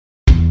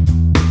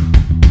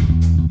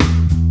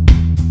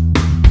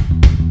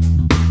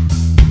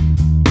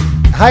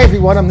Hi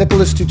everyone, I'm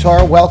Nicholas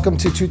Tutar. Welcome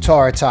to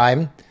Tutar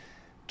Time.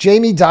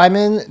 Jamie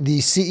Dimon, the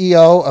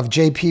CEO of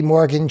JP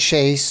Morgan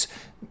Chase,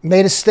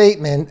 made a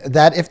statement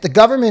that if the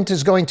government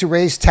is going to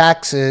raise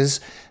taxes,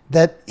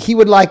 that he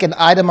would like an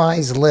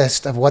itemized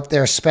list of what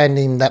they're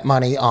spending that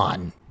money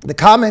on. The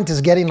comment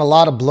is getting a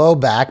lot of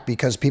blowback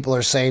because people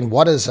are saying,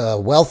 what is a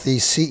wealthy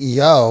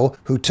CEO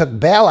who took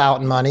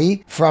bailout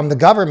money from the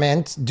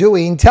government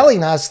doing,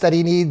 telling us that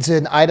he needs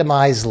an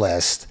itemized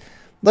list?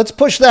 Let's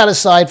push that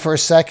aside for a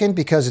second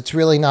because it's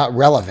really not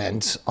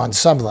relevant on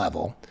some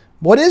level.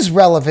 What is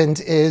relevant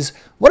is,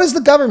 what is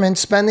the government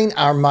spending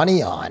our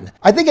money on?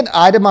 I think an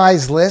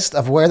itemized list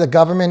of where the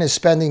government is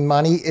spending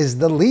money is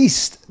the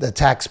least the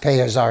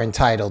taxpayers are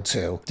entitled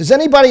to. Does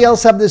anybody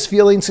else have this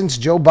feeling since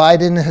Joe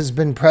Biden has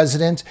been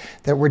president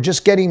that we're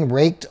just getting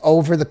raked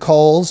over the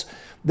coals?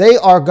 They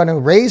are going to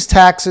raise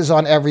taxes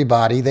on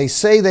everybody. They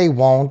say they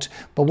won't,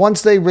 but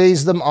once they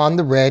raise them on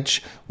the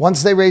rich,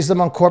 once they raise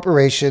them on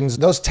corporations,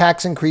 those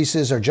tax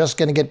increases are just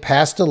going to get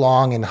passed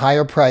along in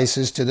higher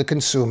prices to the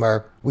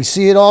consumer. We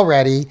see it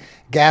already.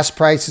 Gas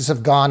prices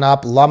have gone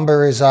up,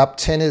 lumber is up,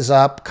 tin is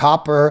up,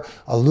 copper,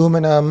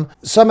 aluminum.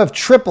 Some have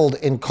tripled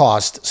in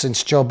cost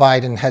since Joe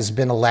Biden has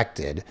been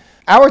elected.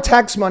 Our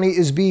tax money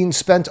is being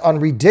spent on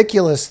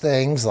ridiculous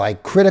things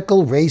like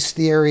critical race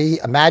theory,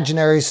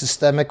 imaginary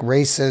systemic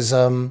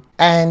racism,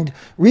 and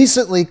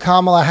recently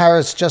Kamala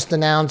Harris just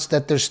announced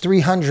that there's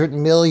 $300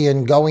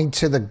 million going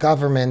to the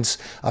governments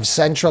of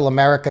Central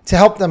America to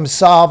help them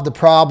solve the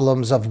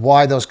problems of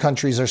why those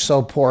countries are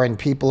so poor and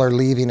people are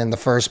leaving in the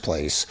first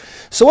place.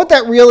 So what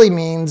that really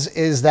means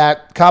is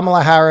that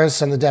Kamala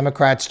Harris and the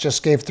Democrats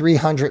just gave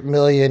 $300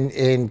 million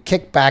in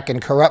kickback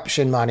and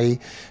corruption money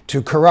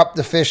to corrupt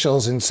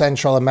officials in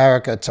Central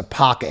America to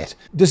pocket.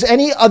 Does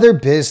any other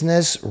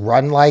business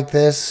run like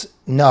this?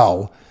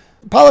 No.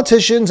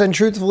 Politicians, and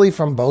truthfully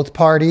from both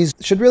parties,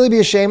 should really be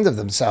ashamed of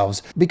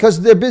themselves because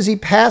they're busy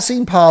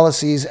passing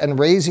policies and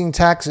raising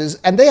taxes,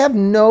 and they have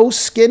no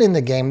skin in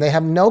the game. They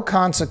have no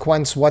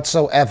consequence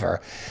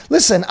whatsoever.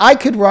 Listen, I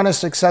could run a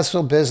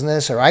successful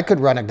business or I could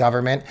run a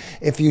government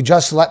if you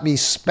just let me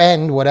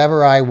spend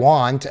whatever I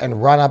want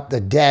and run up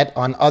the debt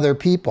on other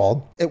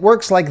people. It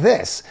works like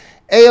this.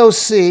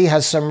 AOC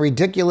has some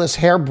ridiculous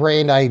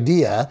harebrained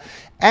idea,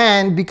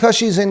 and because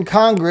she's in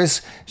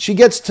Congress, she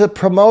gets to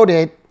promote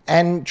it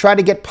and try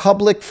to get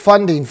public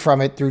funding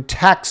from it through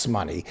tax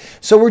money.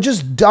 So we're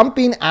just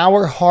dumping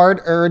our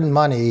hard-earned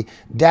money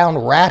down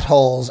rat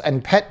holes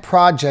and pet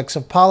projects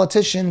of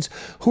politicians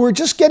who are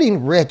just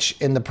getting rich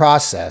in the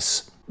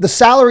process. The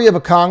salary of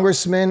a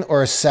congressman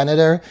or a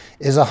senator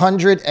is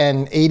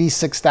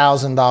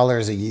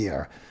 $186,000 a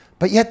year.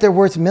 But yet they're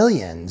worth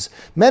millions.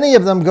 Many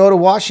of them go to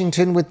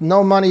Washington with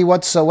no money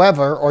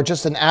whatsoever or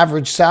just an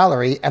average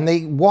salary, and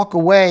they walk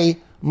away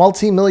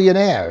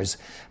multimillionaires.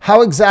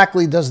 How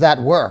exactly does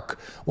that work?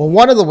 Well,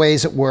 one of the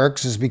ways it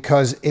works is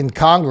because in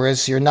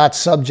Congress, you're not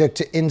subject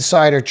to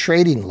insider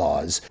trading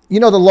laws. You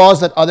know, the laws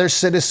that other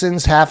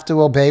citizens have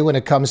to obey when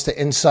it comes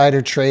to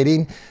insider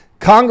trading?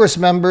 Congress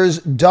members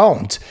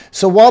don't.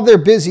 So while they're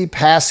busy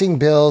passing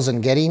bills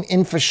and getting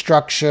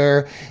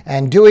infrastructure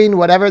and doing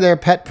whatever their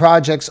pet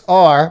projects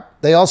are,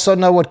 they also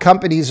know what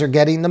companies are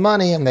getting the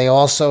money and they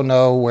also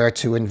know where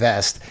to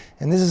invest.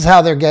 And this is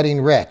how they're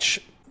getting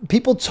rich.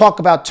 People talk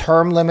about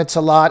term limits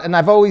a lot, and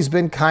I've always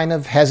been kind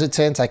of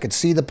hesitant. I could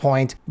see the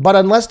point. But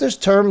unless there's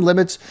term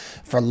limits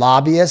for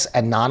lobbyists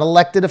and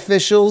non-elected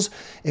officials,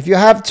 if you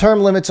have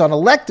term limits on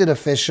elected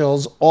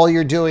officials, all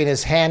you're doing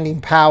is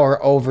handing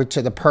power over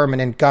to the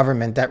permanent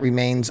government that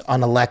remains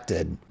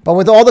unelected. But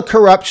with all the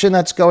corruption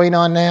that's going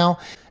on now,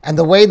 and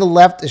the way the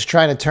left is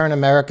trying to turn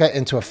America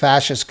into a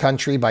fascist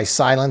country by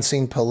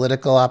silencing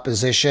political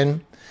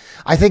opposition,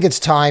 I think it's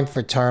time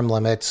for term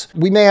limits.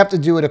 We may have to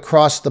do it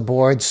across the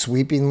board,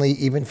 sweepingly,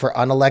 even for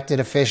unelected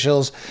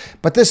officials,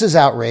 but this is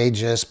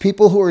outrageous.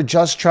 People who are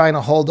just trying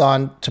to hold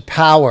on to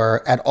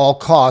power at all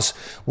costs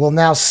will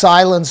now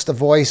silence the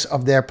voice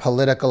of their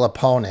political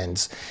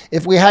opponents.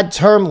 If we had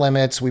term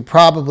limits, we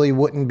probably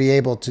wouldn't be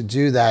able to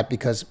do that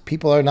because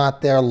people are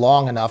not there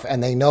long enough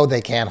and they know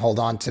they can't hold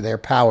on to their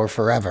power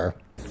forever.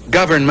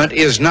 Government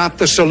is not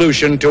the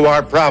solution to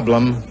our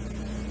problem.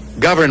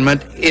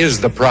 Government is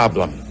the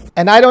problem.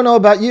 And I don't know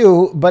about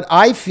you, but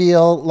I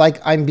feel like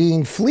I'm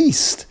being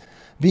fleeced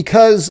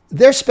because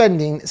they're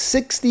spending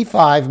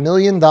 $65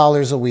 million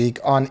a week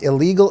on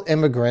illegal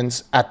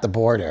immigrants at the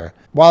border,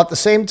 while at the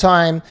same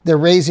time, they're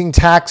raising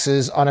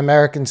taxes on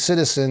American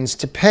citizens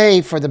to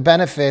pay for the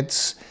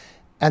benefits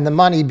and the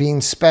money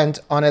being spent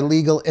on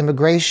illegal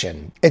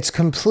immigration. It's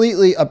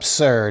completely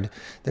absurd.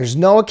 There's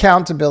no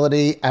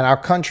accountability, and our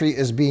country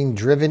is being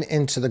driven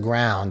into the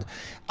ground.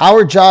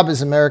 Our job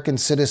as American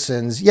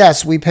citizens,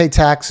 yes, we pay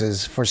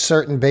taxes for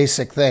certain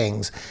basic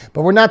things,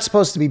 but we're not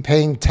supposed to be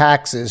paying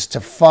taxes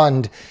to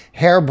fund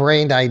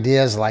harebrained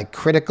ideas like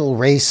critical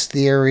race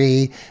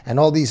theory and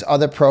all these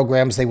other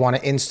programs they want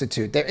to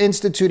institute. They're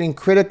instituting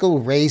critical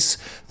race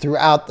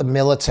throughout the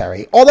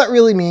military. All that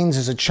really means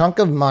is a chunk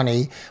of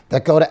money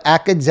that go to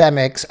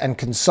academics and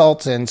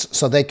consultants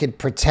so they could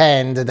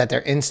pretend that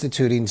they're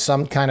instituting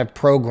some kind of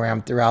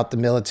program throughout the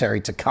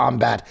military to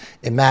combat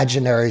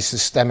imaginary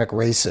systemic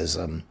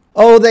racism.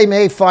 Oh, they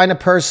may find a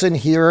person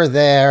here or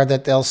there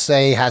that they'll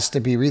say has to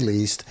be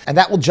released, and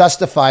that will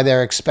justify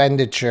their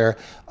expenditure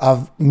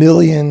of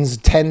millions,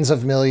 tens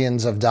of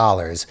millions of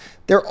dollars.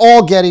 They're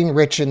all getting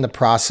rich in the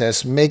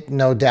process, make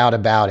no doubt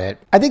about it.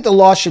 I think the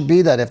law should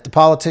be that if the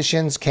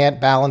politicians can't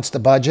balance the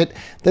budget,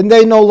 then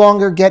they no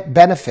longer get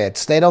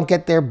benefits. They don't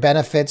get their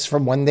benefits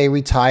from when they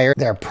retire,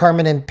 their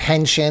permanent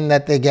pension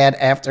that they get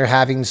after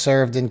having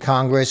served in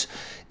Congress.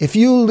 If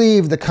you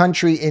leave the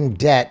country in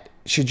debt,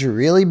 should you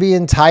really be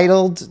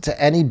entitled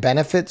to any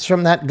benefits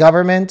from that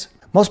government?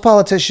 Most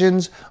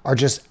politicians are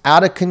just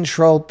out of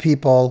control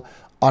people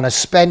on a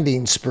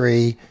spending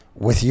spree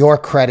with your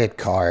credit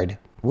card.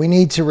 We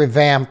need to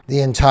revamp the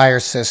entire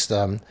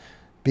system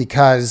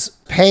because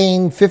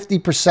paying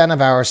 50%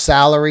 of our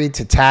salary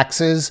to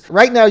taxes,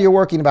 right now you're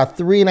working about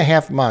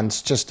 3.5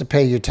 months just to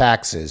pay your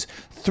taxes.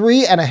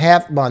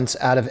 3.5 months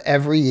out of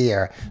every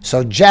year.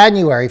 So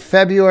January,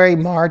 February,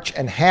 March,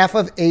 and half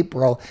of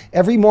April,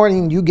 every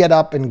morning you get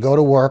up and go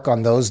to work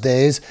on those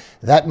days,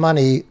 that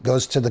money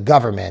goes to the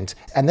government.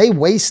 And they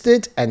waste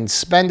it and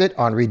spend it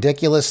on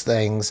ridiculous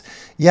things.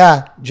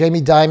 Yeah,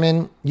 Jamie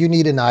Dimon, you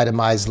need an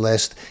itemized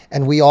list,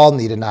 and we all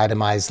need an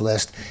itemized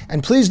list.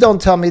 And please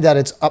don't tell me that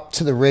it's up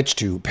to the rich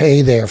to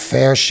pay their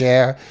fair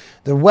share.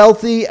 The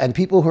wealthy and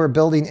people who are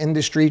building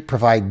industry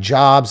provide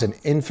jobs and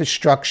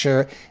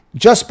infrastructure.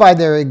 Just by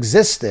their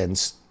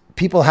existence,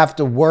 people have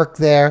to work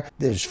there.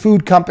 There's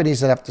food companies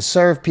that have to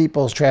serve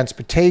people's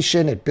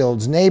transportation. It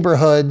builds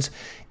neighborhoods.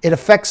 It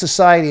affects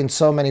society in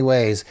so many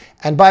ways.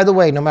 And by the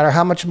way, no matter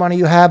how much money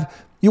you have,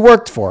 you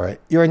worked for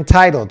it. You're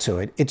entitled to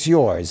it. It's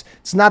yours.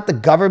 It's not the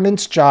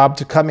government's job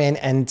to come in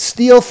and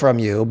steal from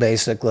you,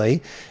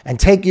 basically, and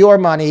take your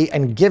money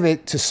and give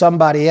it to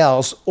somebody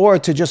else, or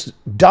to just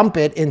dump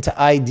it into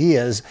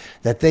ideas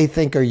that they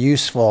think are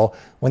useful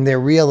when they're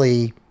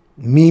really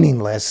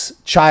meaningless,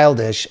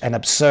 childish, and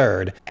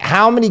absurd.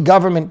 How many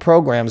government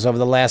programs over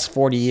the last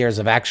 40 years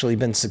have actually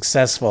been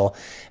successful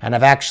and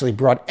have actually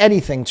brought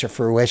anything to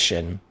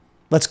fruition?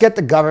 Let's get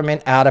the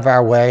government out of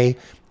our way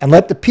and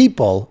let the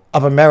people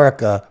of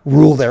America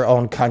rule their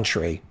own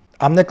country.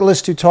 I'm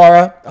Nicholas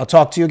Tutora. I'll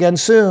talk to you again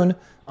soon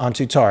on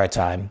Tutora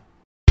Time.